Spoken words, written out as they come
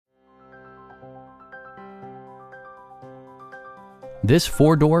This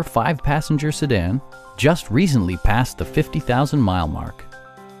four-door, five-passenger sedan just recently passed the 50,000-mile mark.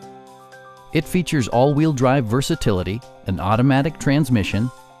 It features all-wheel drive versatility, an automatic transmission,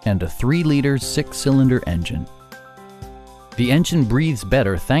 and a 3-liter six-cylinder engine. The engine breathes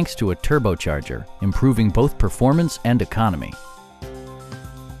better thanks to a turbocharger, improving both performance and economy.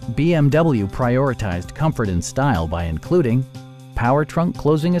 BMW prioritized comfort and style by including power trunk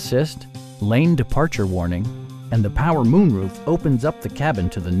closing assist, lane departure warning, and the power moonroof opens up the cabin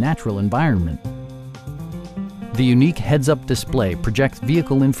to the natural environment. The unique heads-up display projects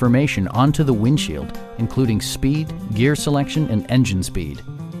vehicle information onto the windshield, including speed, gear selection, and engine speed.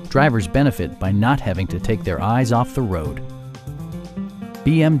 Drivers benefit by not having to take their eyes off the road.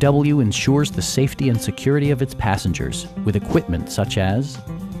 BMW ensures the safety and security of its passengers with equipment such as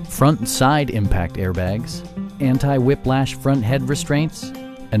front and side impact airbags, anti-whiplash front head restraints,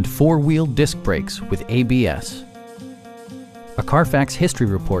 and four-wheel disc brakes with ABS. A Carfax history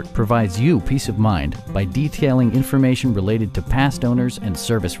report provides you peace of mind by detailing information related to past owners and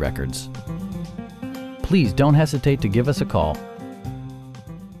service records. Please don't hesitate to give us a call